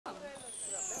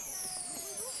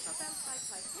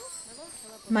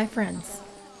My friends,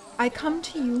 I come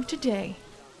to you today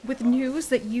with news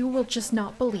that you will just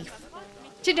not believe.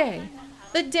 Today,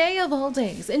 the day of all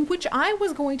days in which I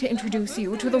was going to introduce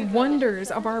you to the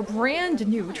wonders of our brand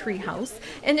new treehouse,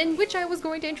 and in which I was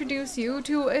going to introduce you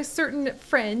to a certain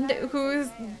friend who's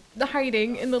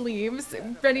hiding in the leaves,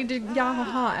 ready to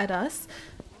yahaha at us,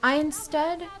 I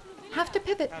instead have to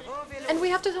pivot, and we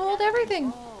have to hold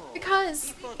everything.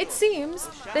 Because it seems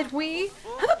that we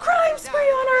have a crime spree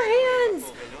on our hands!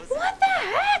 What the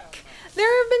heck?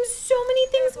 There have been so many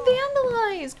things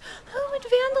vandalized! Who would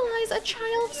vandalize a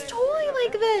child's toy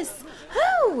like this?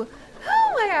 Who?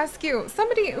 Who, I ask you?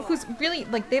 Somebody who's really,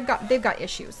 like, they've got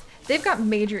issues. They've got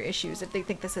major issues if they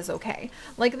think this is okay.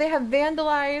 Like, they have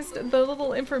vandalized the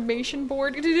little information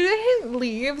board. Do they hate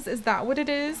leaves? Is that what it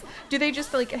is? Do they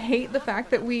just, like, hate the fact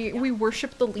that we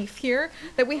worship the leaf here?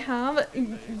 That we have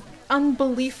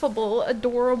unbelievable,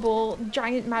 adorable,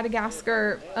 giant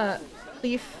Madagascar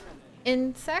leaf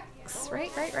insects?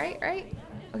 Right?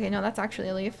 Okay, no, that's actually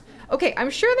a leaf. Okay, I'm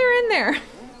sure they're in there.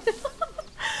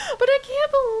 But I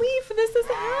can't believe this has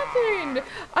happened.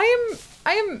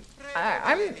 I'm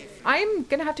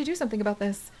gonna have to do something about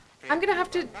this. I'm gonna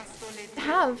have to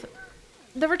have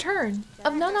the return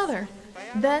of none other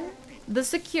than the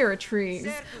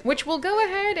Securitrees, which will go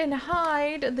ahead and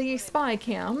hide the spy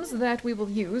cams that we will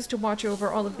use to watch over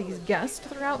all of these guests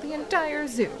throughout the entire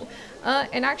zoo.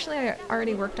 And actually I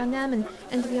already worked on them,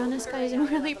 and to be honest guys, I'm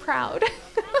really proud.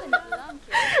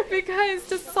 Because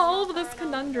to solve this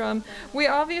conundrum, we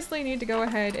obviously need to go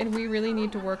ahead and we really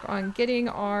need to work on getting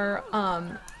our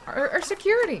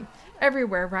security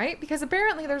everywhere, right? Because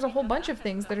apparently there's a whole bunch of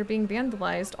things that are being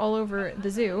vandalized all over the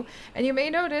zoo, and you may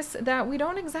notice that we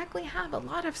don't exactly have a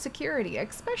lot of security,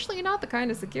 especially not the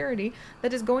kind of security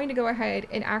that is going to go ahead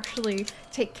and actually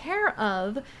take care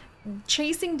of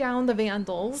chasing down the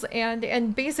vandals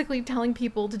and basically telling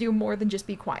people to do more than just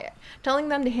be quiet. Telling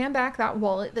them to hand back that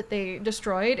wallet that they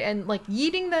destroyed and like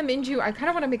yeeting them into, I kind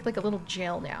of want to make like a little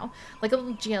jail now. Like a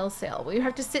little jail cell where you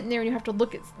have to sit in there and you have to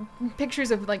look at pictures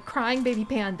of like crying baby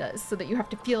pandas so that you have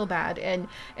to feel bad and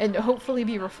hopefully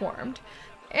be reformed.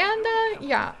 And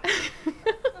yeah,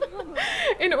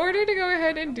 in order to go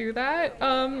ahead and do that,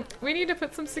 we need to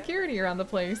put some security around the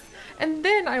place. And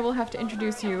then I will have to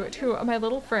introduce you to my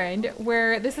little friend,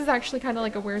 where this is actually kind of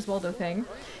like a Where's Waldo thing.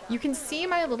 You can see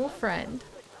my little friend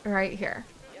right here.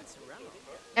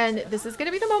 And this is going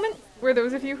to be the moment where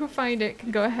those of you who find it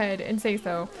can go ahead and say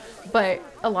so. But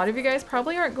a lot of you guys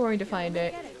probably aren't going to find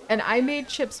it. And I made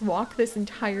Chips walk this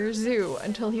entire zoo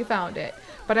until he found it.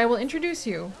 But I will introduce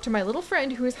you to my little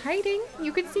friend who is hiding.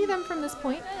 You can see them from this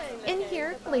point in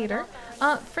here later.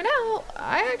 For now,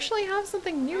 I actually have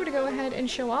something new to go ahead and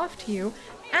show off to you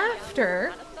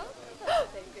after...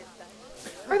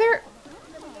 Are there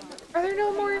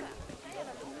no more...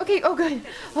 Okay, oh good.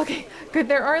 Okay, good.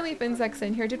 There are leaf insects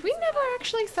in here. Did we never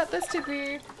actually set this to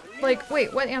be... Like,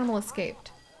 wait, what animal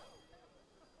escaped?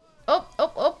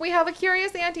 Oh, we have a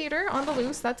curious anteater on the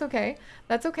loose. That's okay.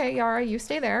 That's okay, Yara, you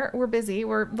stay there. We're busy.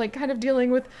 We're like kind of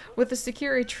dealing with the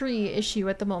security issue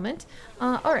at the moment.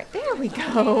 All right, there we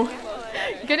go.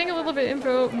 Getting a little bit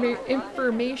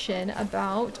information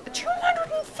about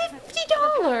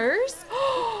 $250.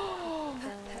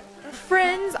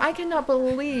 Friends, I cannot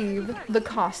believe the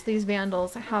cost these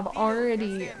vandals have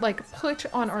already like put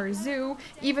on our zoo,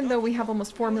 even though we have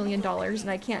almost $4 million and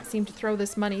I can't seem to throw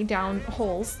this money down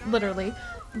holes, literally.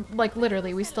 Like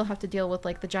literally, we still have to deal with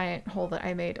like the giant hole that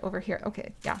I made over here.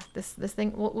 Okay, yeah, this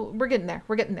thing, we're getting there,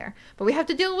 but we have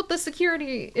to deal with the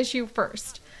security issue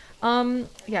first.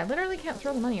 Yeah, I literally can't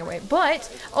throw the money away, but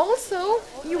also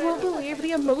you won't believe the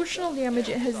emotional damage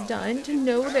it has done to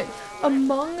know that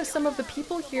among some of the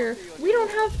people here, we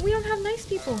don't have nice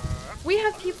people. We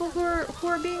have people who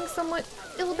are being somewhat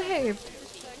ill-behaved.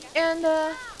 And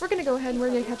we're gonna go ahead and we're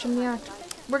gonna catch them in the act.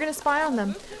 We're gonna spy on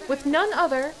them with none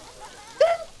other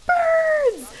than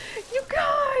birds! You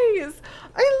guys!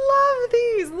 I love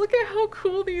these! Look at how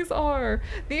cool these are!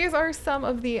 These are some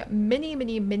of the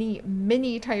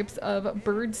many types of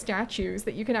bird statues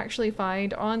that you can actually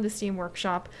find on the Steam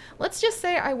Workshop. Let's just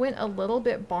say I went a little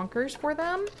bit bonkers for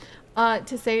them,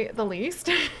 to say the least.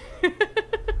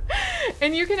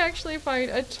 And you can actually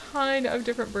find a ton of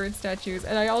different bird statues.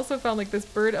 And I also found like this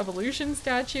bird evolution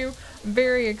statue.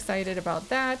 Very excited about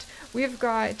that. We've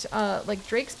got like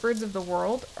Drake's Birds of the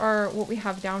World are what we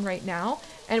have down right now.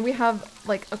 And we have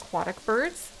like aquatic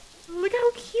birds. Look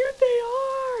how cute they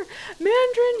are!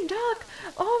 Mandarin duck!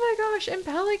 Oh my gosh, and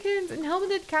pelicans and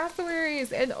helmeted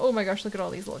cassowaries. And oh my gosh, look at all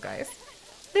these little guys.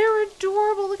 They're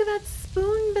adorable. Look at that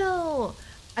spoonbill.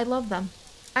 I love them.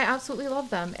 I absolutely love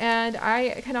them, and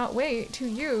I cannot wait to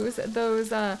use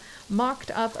those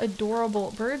mocked up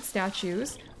adorable bird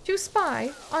statues to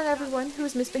spy on everyone who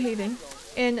is misbehaving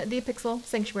in the Pixel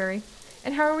Sanctuary.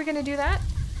 And how are we going to do that?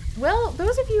 Well,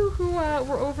 those of you who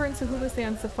were over in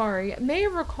Sahulistan Safari may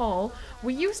recall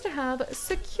we used to have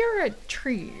Sakura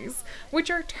trees,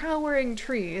 which are towering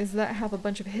trees that have a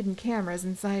bunch of hidden cameras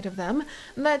inside of them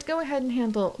that go ahead and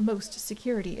handle most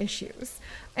security issues.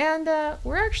 And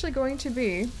we're actually going to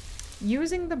be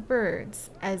using the birds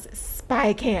as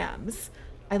spy cams.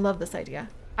 I love this idea.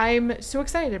 I'm so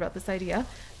excited about this idea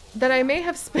that I may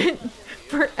have spent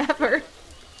forever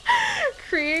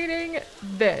creating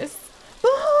this.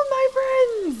 Oh,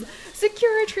 my friends!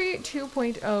 Sakura Tree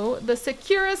 2.0, the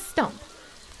Sakura Stump.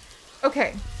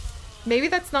 Okay, maybe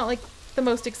that's not like the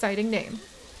most exciting name,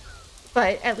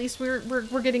 but at least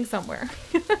we're getting somewhere.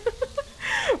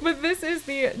 But this is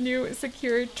the new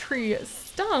Sakura Tree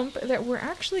Stump that we're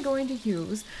actually going to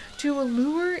use to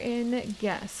lure in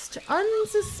guests,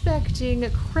 unsuspecting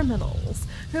criminals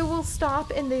who will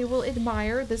stop and they will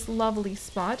admire this lovely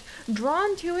spot,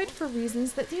 drawn to it for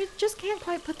reasons that they just can't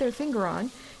quite put their finger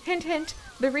on. Hint, hint,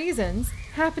 the reasons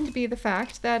happen to be the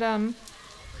fact that,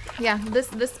 yeah,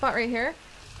 this spot right here,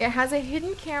 it has a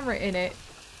hidden camera in it,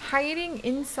 hiding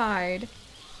inside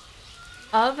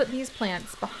of these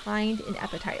plants behind an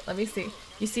epitite. Let me see.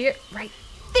 You see it? Right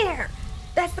there!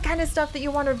 That's the kind of stuff that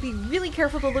you want to be really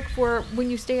careful to look for when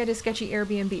you stay at a sketchy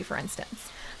Airbnb, for instance.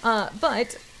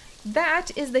 But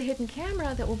that is the hidden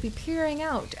camera that will be peering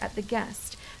out at the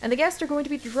guest. And the guests are going to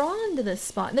be drawn to this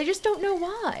spot, and they just don't know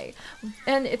why.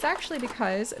 And it's actually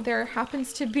because there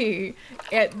happens to be,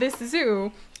 at this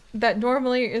zoo, that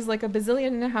normally is like 1.5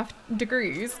 bazillion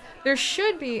degrees, there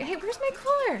should be... Hey, where's my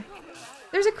cooler?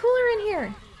 There's a cooler in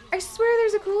here. I swear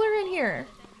there's a cooler in here.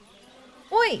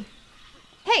 Oi!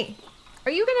 Hey!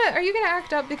 Are you gonna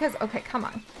act up because... Okay, come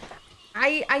on.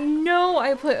 I know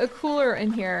I put a cooler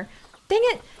in here. Dang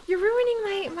it! You're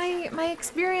ruining my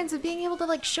experience of being able to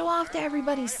like show off to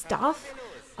everybody's stuff.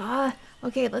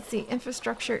 Okay, let's see.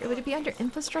 Infrastructure. Would it be under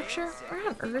infrastructure? Where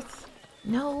on earth?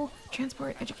 No.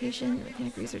 Transport, education,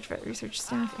 mechanic research, vet research,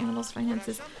 staff, animals,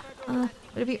 finances. Would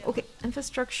it be... Okay,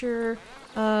 infrastructure,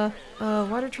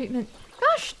 water treatment.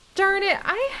 Gosh darn it,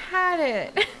 I had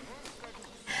it.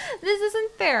 This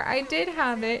isn't fair. I did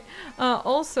have it.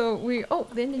 Also, oh,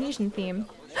 the Indonesian theme.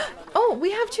 Oh,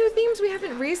 we have 2 themes we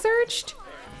haven't researched?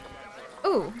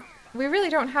 Oh, we really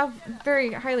don't have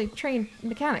very highly trained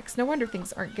mechanics. No wonder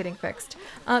things aren't getting fixed.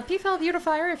 PFL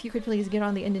Beautifier, if you could please get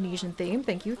on the Indonesian theme.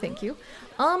 Thank you, thank you.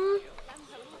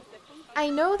 I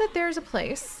know that there's a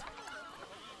place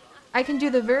I can do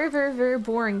the very, very, very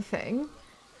boring thing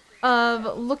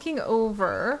of looking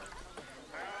over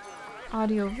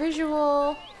audio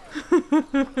visual,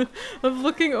 of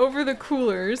looking over the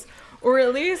coolers, or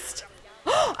at least...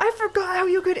 Oh, I forgot how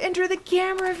you could enter the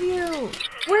camera view!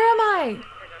 Where am I?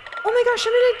 Oh my gosh,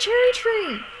 I'm in a cherry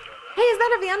tree! Hey, is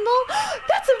that a vandal?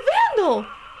 That's a vandal!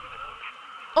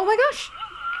 Oh my gosh!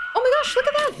 Oh my gosh, look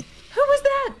at that! Who was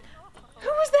that? Who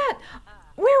was that?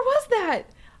 Where was that?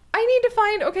 I need to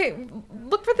find... Okay,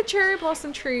 look for the cherry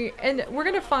blossom tree, and we're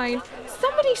gonna find...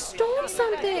 Somebody stole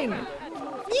something!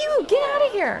 You! Get out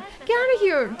of here! Get out of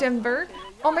here, Denver!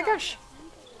 Oh my gosh.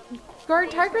 Guard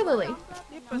Tiger Lily.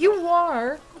 You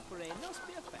are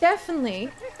definitely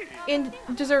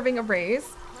deserving a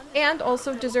raise, and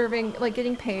also deserving, like,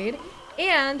 getting paid.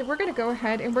 And we're gonna go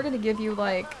ahead and we're gonna give you,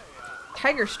 like,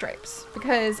 tiger stripes,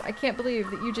 because I can't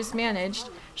believe that you just managed.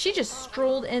 She just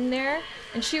strolled in there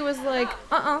and she was like,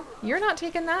 you're not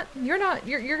taking that. You're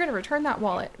gonna return that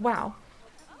wallet. Wow.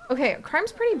 Okay,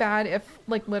 crime's pretty bad if,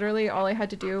 like, literally all I had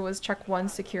to do was check one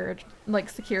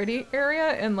security area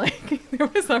and, like, there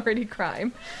was already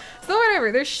crime. So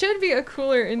whatever, there should be a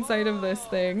cooler inside of this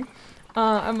thing.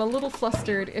 I'm a little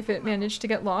flustered if it managed to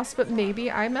get lost, but maybe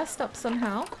I messed up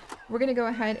somehow. We're gonna go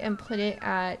ahead and put it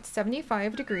at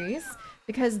 75 degrees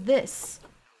because this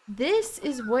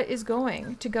is what is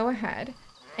going to go ahead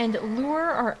and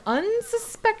lure our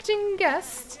unsuspecting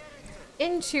guests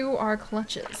into our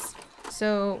clutches.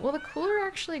 So, will the cooler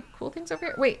actually cool things over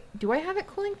here? Wait, do I have it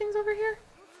cooling things over here?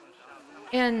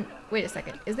 And, wait a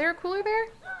second, is there a cooler there?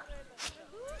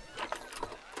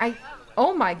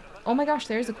 Oh my gosh,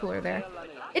 there's a cooler there.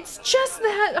 It's just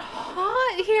that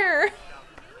hot here.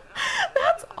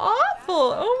 That's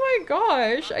awful. Oh my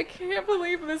gosh. I can't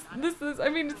believe this is, I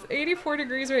mean, it's 84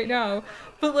 degrees right now,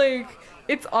 but like,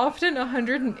 it's often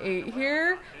 108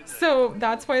 here. So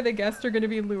that's why the guests are going to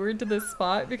be lured to this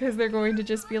spot, because they're going to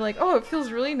just be like, oh, it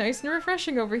feels really nice and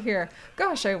refreshing over here.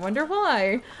 Gosh, I wonder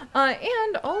why.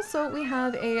 And also we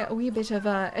have a wee bit of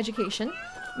education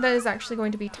that is actually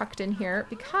going to be tucked in here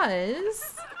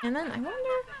because, and then I wonder,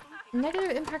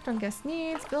 negative impact on guest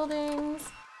needs, buildings.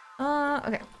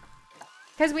 Okay.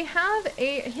 Because we have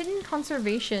a hidden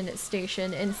conservation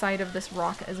station inside of this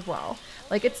rock as well.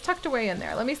 Like, it's tucked away in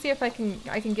there. Let me see if I can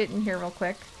get in here real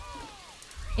quick.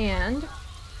 And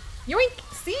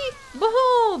yoink! See?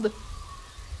 Behold!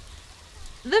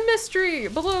 The mystery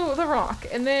below the rock.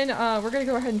 And then we're gonna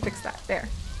go ahead and fix that. There.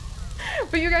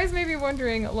 But you guys may be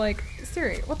wondering, like,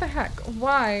 Seri, what the heck?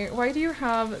 Why do you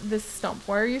have this stump?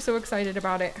 Why are you so excited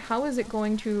about it? How is it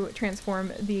going to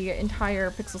transform the entire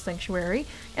Pixel Sanctuary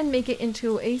and make it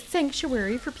into a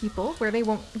sanctuary for people where they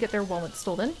won't get their wallets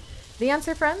stolen? The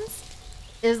answer, friends,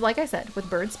 is, like I said, with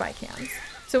bird spy cams.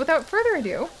 So without further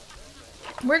ado,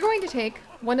 we're going to take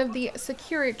one of the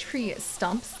security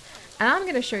stumps, and I'm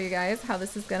going to show you guys how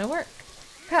this is going to work.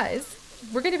 Because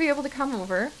we're going to be able to come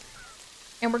over,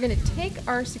 and we're going to take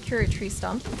our security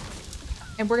stump,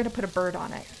 and we're going to put a bird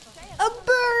on it. A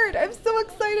bird! I'm so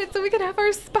excited so we can have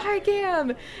our spy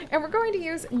cam! And we're going to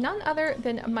use none other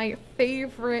than my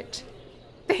favorite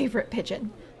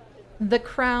pigeon. The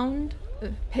crowned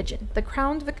pigeon. The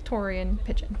crowned Victorian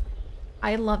pigeon.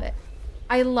 I love it.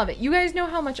 I love it. You guys know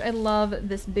how much I love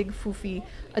this big foofy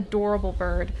adorable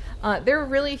bird. They're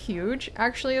really huge.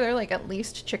 Actually, they're like at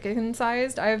least chicken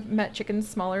sized. I've met chickens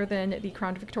smaller than the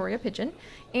crowned Victoria pigeon,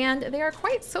 and they are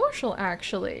quite social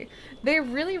actually. They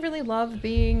really love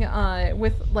being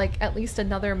with like at least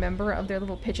another member of their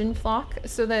little pigeon flock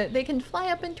so that they can fly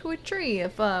up into a tree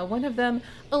if one of them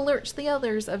alerts the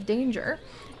others of danger.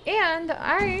 And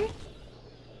I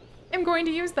am going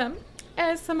to use them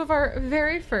as some of our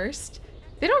very first.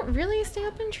 They don't really stay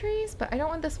up in trees, but I don't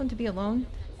want this one to be alone.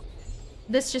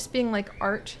 This just being like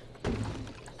art.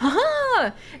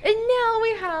 Haha! And now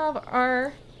we have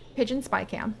our pigeon spy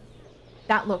cam.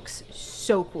 That looks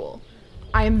so cool.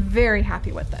 I am very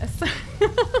happy with this.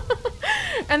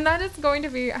 And that is going to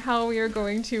be how we are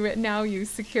going to now use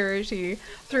security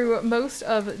through most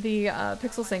of the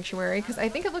Pixel Sanctuary, because I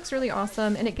think it looks really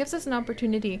awesome and it gives us an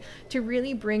opportunity to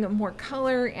really bring more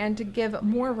color and to give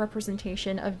more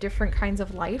representation of different kinds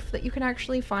of life that you can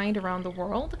actually find around the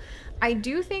world. I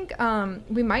do think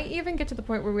we might even get to the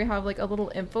point where we have like a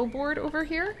little info board over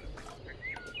here.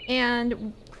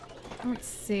 And let's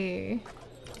see,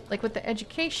 like with the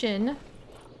education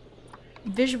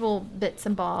visual bits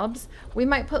and bobs, we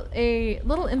might put a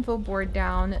little info board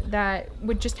down that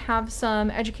would just have some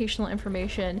educational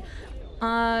information.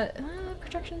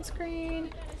 Projection screen.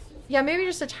 Yeah, maybe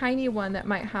just a tiny one that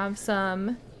might have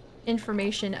some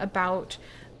information about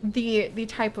the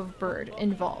type of bird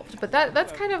involved. But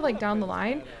that's kind of like down the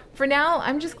line. For now,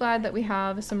 I'm just glad that we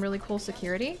have some really cool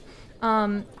security.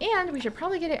 And we should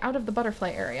probably get it out of the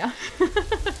butterfly area.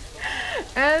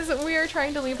 As we are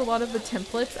trying to leave a lot of the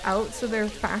templates out so they're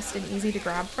fast and easy to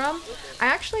grab from, I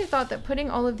actually thought that putting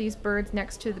all of these birds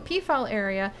next to the P-file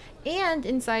area and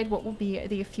inside what will be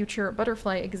the future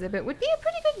butterfly exhibit would be a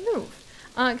pretty good move.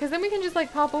 Because then we can just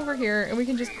like pop over here and we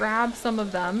can just grab some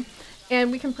of them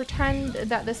and we can pretend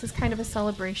that this is kind of a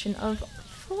celebration of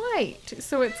flight.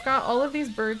 So it's got all of these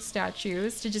bird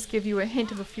statues to just give you a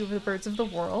hint of a few of the birds of the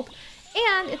world.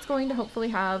 And it's going to hopefully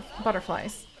have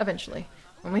butterflies eventually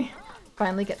when we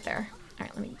finally get there. All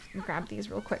right, let me grab these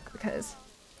real quick because,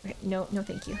 okay, no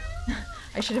thank you.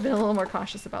 I should have been a little more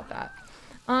cautious about that.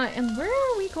 And where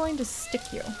are we going to stick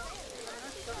you?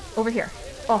 Over here.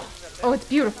 Oh, it's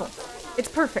beautiful. It's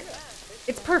perfect.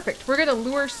 It's perfect. We're gonna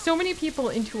lure so many people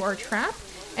into our trap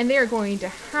and they are going to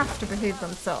have to behave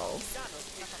themselves.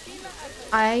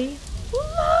 I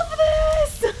love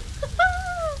this!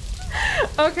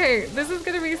 Okay, this is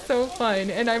gonna be so fun,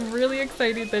 and I'm really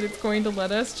excited that it's going to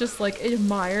let us just like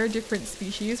admire different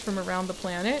species from around the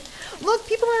planet. Look,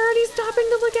 people are already stopping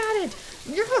to look at it!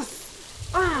 Yes!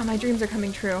 Ah, my dreams are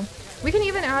coming true. We can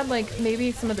even add like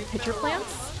maybe some of the pitcher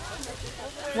plants.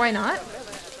 Why not?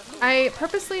 I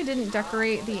purposely didn't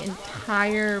decorate the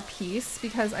entire piece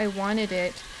because I wanted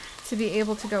it to be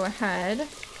able to go ahead.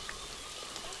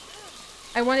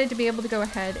 I wanted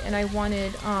and I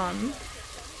wanted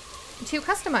to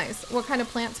customize what kind of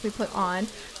plants we put on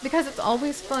because it's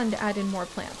always fun to add in more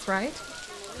plants, right?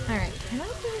 Alright, can I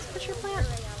do this pitcher plant?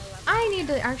 I need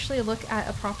to actually look at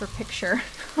a proper picture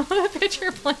of a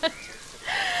pitcher plant.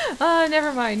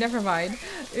 Never mind.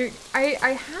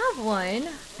 I have one.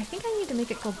 I think I need to make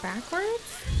it go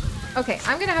backwards. Okay,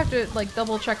 I'm gonna have to like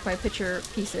double check my picture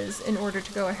pieces in order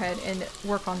to go ahead and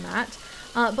work on that.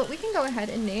 But we can go ahead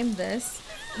and name this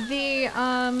the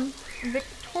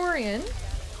Victorian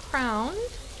crowned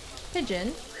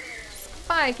pigeon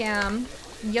spy cam.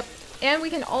 Yep. And we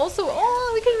can also,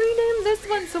 oh, we can rename this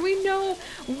one so we know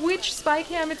which spy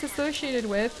cam it's associated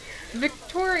with.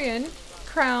 Victorian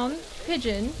Crown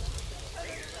Pigeon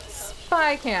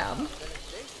Spy Cam.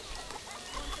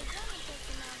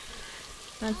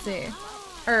 Let's see.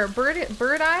 Or bird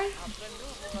eye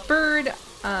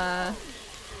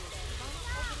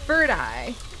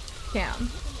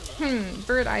cam.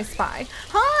 Bird eye spy.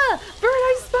 Huh! Bird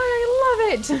eye spy, I love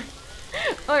it!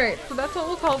 Alright, so that's what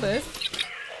we'll call this.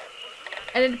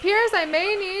 And it appears I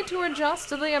may need to adjust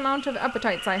the amount of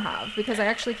appetites I have because I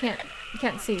actually can't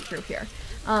see through here.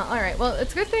 Alright, well,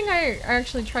 it's a good thing I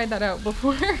actually tried that out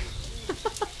before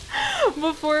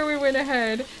before we went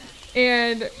ahead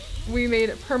and we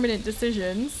made permanent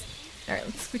decisions. Alright,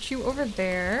 let's switch you over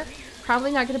there.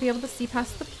 Probably not going to be able to see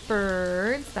past the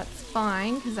birds. That's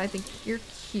fine, because I think you're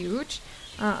cute.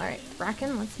 Alright,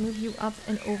 Bracken, let's move you up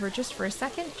and over just for a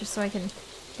second, just so I can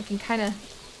kind of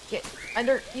get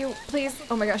under you, please.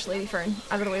 Oh my gosh, Lady Fern,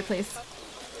 out of the way, please.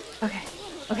 Okay,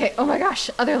 okay, oh my gosh,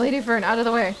 other Lady Fern, out of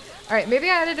the way. Alright, maybe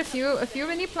I added a few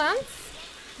mini plants,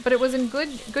 but it was in good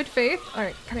faith.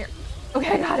 Alright, come here.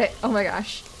 Okay, I got it. Oh my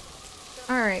gosh.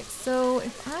 Alright, so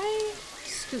if I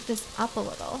scoot this up a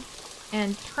little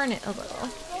and turn it a little,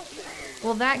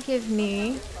 will that give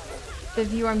me the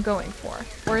view I'm going for?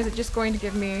 Or is it just going to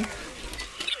give me...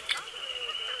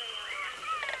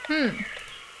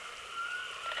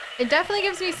 It definitely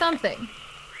gives me something.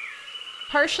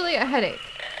 Partially a headache.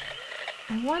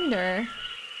 I wonder...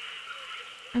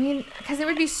 I mean, because it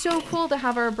would be so cool to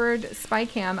have our bird spy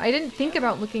cam. I didn't think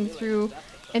about looking through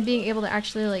and being able to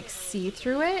actually like see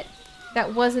through it.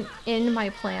 That wasn't in my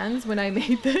plans when I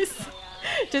made this,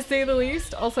 to say the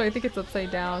least. Also, I think it's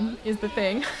upside down is the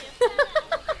thing.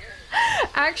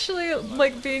 Actually,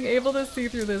 like, being able to see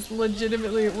through this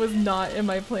legitimately was not in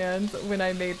my plans when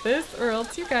I made this, or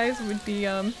else you guys would be,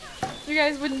 you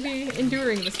guys wouldn't be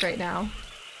enduring this right now.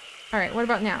 Alright, what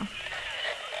about now?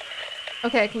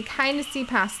 Okay, I can kind of see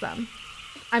past them.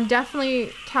 I'm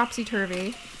definitely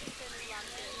topsy-turvy.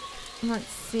 Let's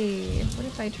see. What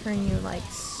if I turn you like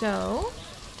so?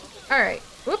 Alright.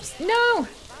 Whoops. No!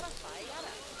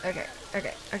 Okay,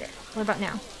 okay, okay. What about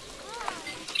now?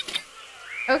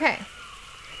 Okay.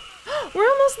 We're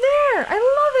almost there! I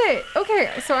love it!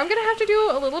 Okay, so I'm gonna have to do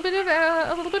a little bit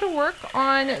of work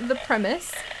on the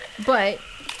premise, but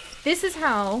this is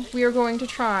how we are going to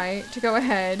try to go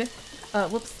ahead.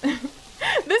 Whoops.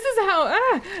 This is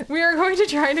how we are going to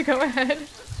try to go ahead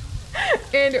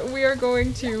and we are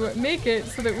going to make it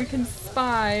so that we can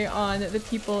spy on the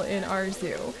people in our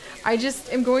zoo. I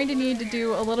just am going to need to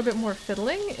do a little bit more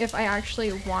fiddling if I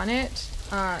actually want it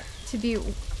to be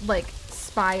like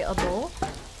spyable,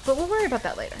 but we'll worry about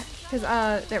that later because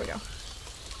there we go,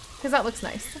 because that looks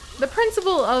nice. The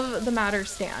principle of the matter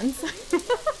stands.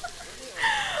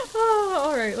 Oh,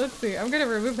 alright, let's see. I'm gonna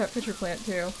remove that pitcher plant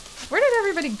too. Where did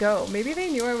everybody go? Maybe they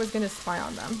knew I was gonna spy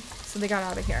on them, so they got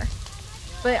out of here.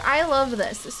 But I love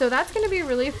this. So that's gonna be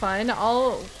really fun.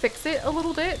 I'll fix it a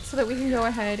little bit so that we can go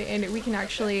ahead and we can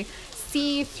actually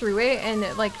see through it and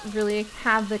like really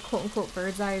have the quote-unquote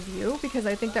bird's eye view, because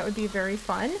I think that would be very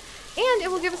fun. And it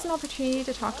will give us an opportunity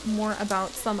to talk more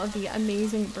about some of the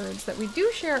amazing birds that we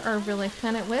do share our real life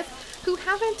planet with, who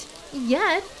haven't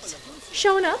yet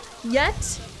shown up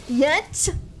yet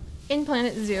in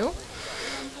Planet Zoo.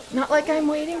 Not like I'm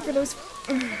waiting for those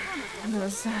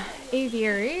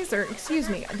aviaries, or excuse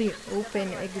me, the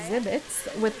open exhibits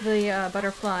with the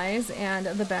butterflies and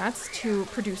the bats to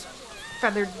produce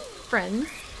feathered friends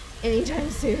anytime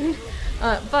soon.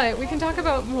 But we can talk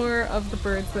about more of the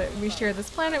birds that we share this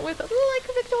planet with, like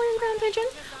Victorian crown pigeon,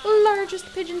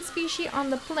 largest pigeon species on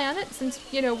the planet, since,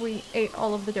 you know, we ate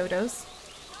all of the dodos.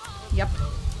 Yep.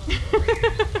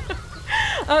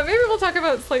 Maybe we'll talk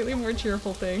about slightly more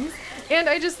cheerful things. And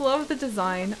I just love the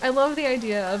design. I love the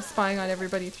idea of spying on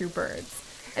everybody through birds.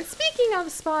 And speaking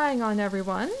of spying on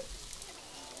everyone,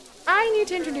 I need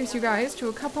to introduce you guys to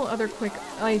a couple other quick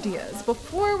ideas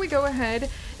before we go ahead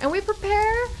and we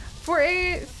prepare for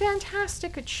a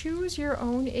fantastic choose your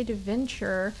own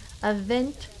adventure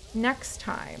event next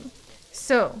time.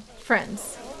 So,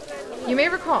 friends, you may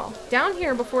recall down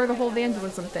here before the whole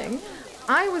vandalism thing,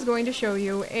 I was going to show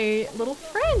you a little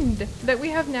friend that we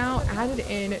have now added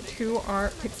in to our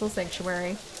Pixel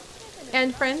Sanctuary.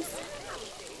 And friends,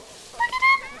 look at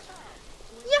him!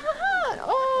 Yeah!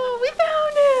 Oh, we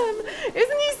found him!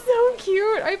 Isn't he so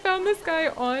cute? I found this guy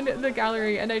on the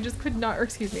gallery and I just could not, or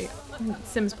excuse me,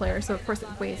 Sims player, so of course,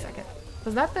 wait a second.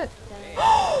 Was that the...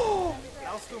 Oh!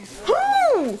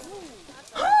 Who?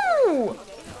 Who?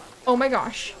 Oh my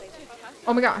gosh.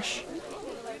 Oh my gosh.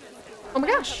 Oh my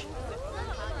gosh.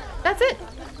 That's it.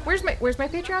 Where's my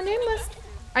Patreon name list?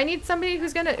 I need somebody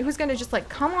who's gonna just like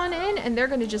come on in and they're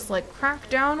gonna just like crack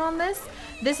down on this.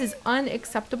 This is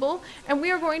unacceptable. And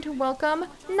we are going to welcome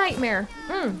Nightmare.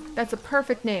 That's a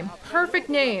perfect name. Perfect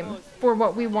name for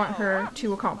what we want her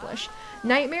to accomplish.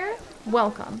 Nightmare,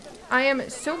 welcome. I am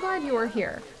so glad you are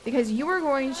here because you are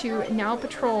going to now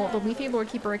patrol the Leafy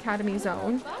Lorekeeper Academy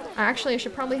zone. Actually, I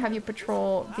should probably have you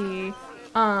patrol the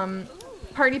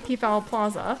Party Peafowl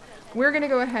Plaza. We're gonna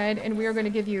go ahead and we are gonna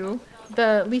give you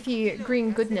the leafy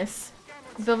green goodness,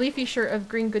 the leafy shirt of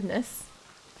green goodness,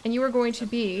 and you are going to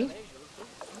be,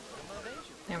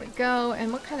 there we go,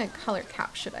 and what kind of color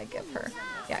cap should I give her?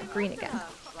 Yeah, green again,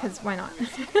 because why not?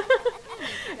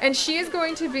 And she is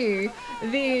going to be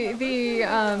the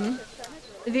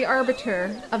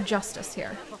arbiter of justice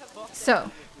here. So,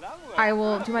 I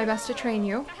will do my best to train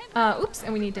you. Oops,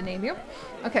 and we need to name you.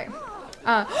 Okay.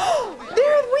 There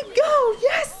we go!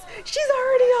 Yes! She's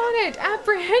already on it!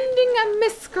 Apprehending a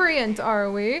miscreant,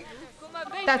 are we?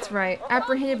 That's right.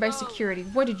 Apprehended by security.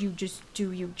 What did you just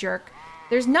do, you jerk?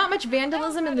 There's not much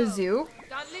vandalism in the zoo,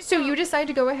 so you decide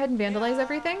to go ahead and vandalize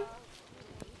everything?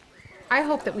 I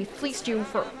hope that we fleeced you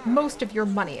for most of your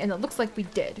money, and it looks like we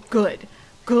did. Good.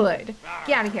 Good.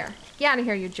 Get out of here. Get out of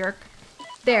here, you jerk.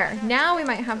 There. Now we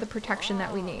might have the protection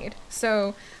that we need.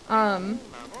 So,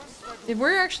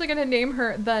 we're actually going to name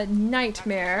her the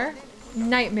Nightmare.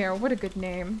 Nightmare, what a good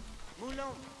name.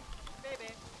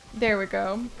 There we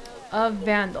go. Of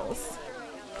Vandals.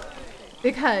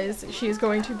 Because she is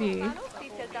going to be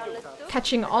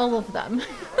catching all of them.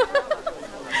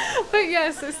 But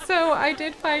yes, so I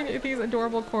did find these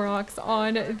adorable Koroks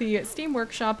on the Steam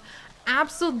Workshop.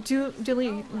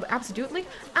 Absolutely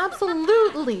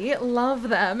love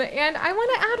them, and I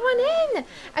want to add one in.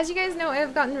 As you guys know,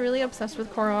 I've gotten really obsessed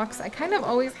with Koroks. I kind of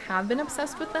always have been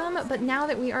obsessed with them, but now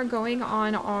that we are going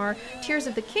on our Tears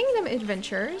of the Kingdom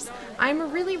adventures,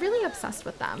 I'm really obsessed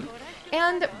with them.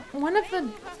 And one of the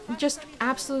just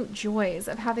absolute joys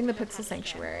of having the Pixel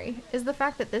Sanctuary is the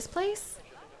fact that this place,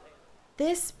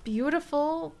 this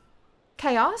beautiful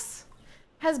chaos,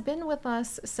 has been with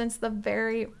us since the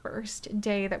very first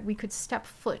day that we could step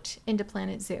foot into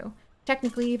Planet Zoo.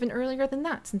 Technically even earlier than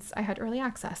that, since I had early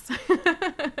access.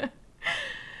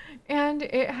 And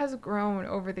it has grown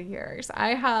over the years.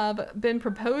 I have been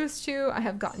proposed to, I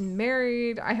have gotten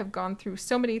married, I have gone through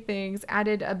so many things,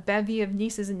 added a bevy of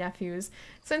nieces and nephews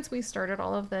since we started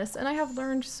all of this, and I have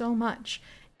learned so much.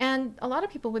 And a lot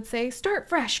of people would say, start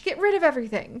fresh, get rid of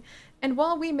everything. And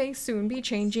while we may soon be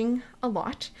changing a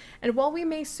lot, and while we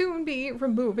may soon be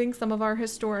removing some of our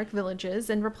historic villages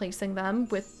and replacing them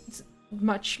with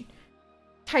much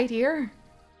tidier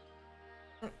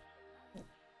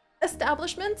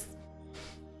establishments.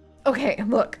 Okay,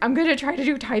 look, I'm gonna try to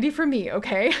do tidy for me,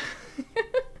 okay?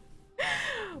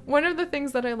 One of the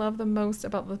things that I love the most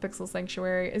about the Pixel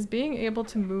Sanctuary is being able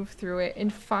to move through it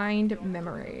and find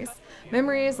memories.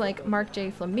 Memories like Mark J.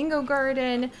 Flamingo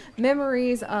Garden,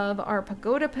 memories of our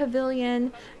Pagoda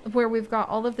Pavilion, where we've got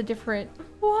all of the different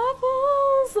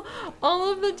waffles,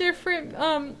 all of the different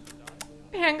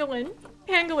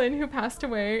Pangolin who passed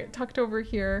away tucked over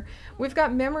here. We've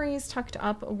got memories tucked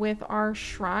up with our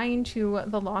shrine to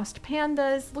the lost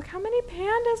pandas. Look how many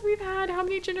pandas we've had, how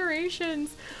many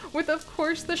generations. With of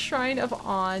course the shrine of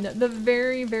On, the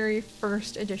very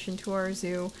first addition to our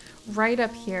zoo, right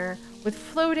up here with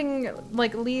floating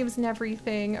like leaves and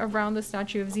everything around the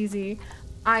statue of Zizi.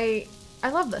 I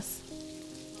love this.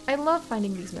 I love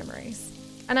finding these memories.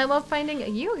 And I love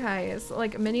finding you guys.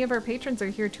 Like, many of our patrons are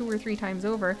here 2 or 3 times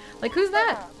over. Like, who's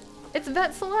that? It's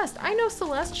Vet Celeste. I know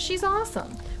Celeste. She's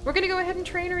awesome. We're gonna go ahead and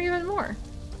train her even more.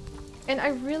 And I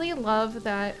really love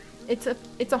that it's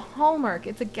a hallmark.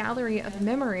 It's a gallery of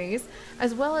memories,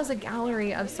 as well as a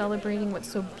gallery of celebrating what's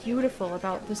so beautiful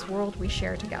about this world we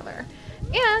share together.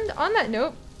 And on that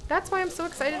note, that's why I'm so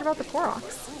excited about the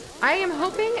Koroks. I am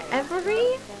hoping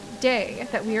every day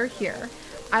that we are here,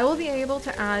 I will be able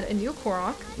to add a new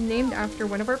Korok named after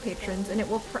one of our patrons, and it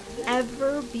will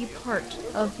forever be part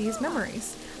of these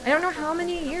memories. I don't know how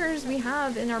many years we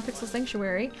have in our Pixel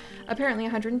Sanctuary, apparently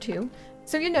 102.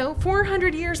 So, you know,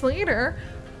 400 years later,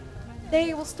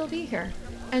 they will still be here.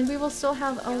 And we will still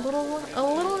have a little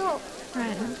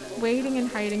friend waiting and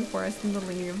hiding for us in the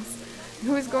leaves,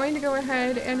 who is going to go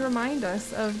ahead and remind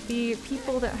us of the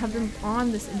people that have been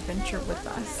on this adventure with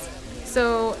us.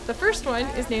 So the first one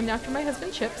is named after my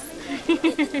husband, Chips.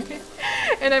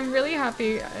 And I'm really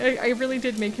happy. I really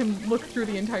did make him look through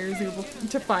the entire zoo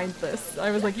to find this.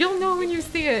 I was like, you'll know when you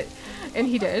see it. And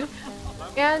he did.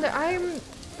 And I'm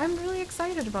really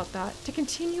excited about that, to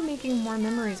continue making more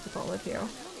memories with all of you,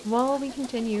 while we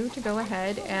continue to go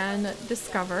ahead and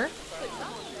discover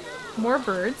more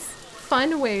birds,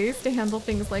 fun ways to handle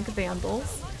things like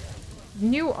vandals,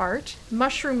 new art,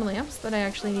 mushroom lamps that I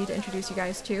actually need to introduce you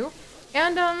guys to,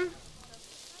 and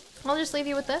I'll just leave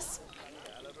you with this,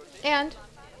 and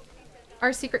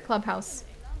our secret clubhouse.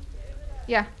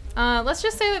 Yeah, let's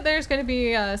just say that there's going to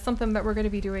be something that we're going to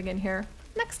be doing in here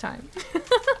next time.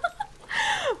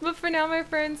 But for now, my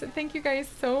friends, thank you guys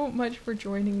so much for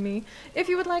joining me. If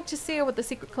you would like to see what the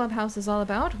secret clubhouse is all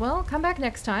about, well, come back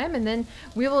next time, and then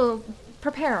we will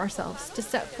prepare ourselves to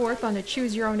set forth on a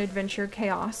choose-your-own-adventure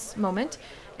chaos moment.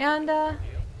 And I'll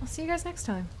see you guys next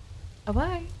time.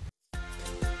 Bye-bye.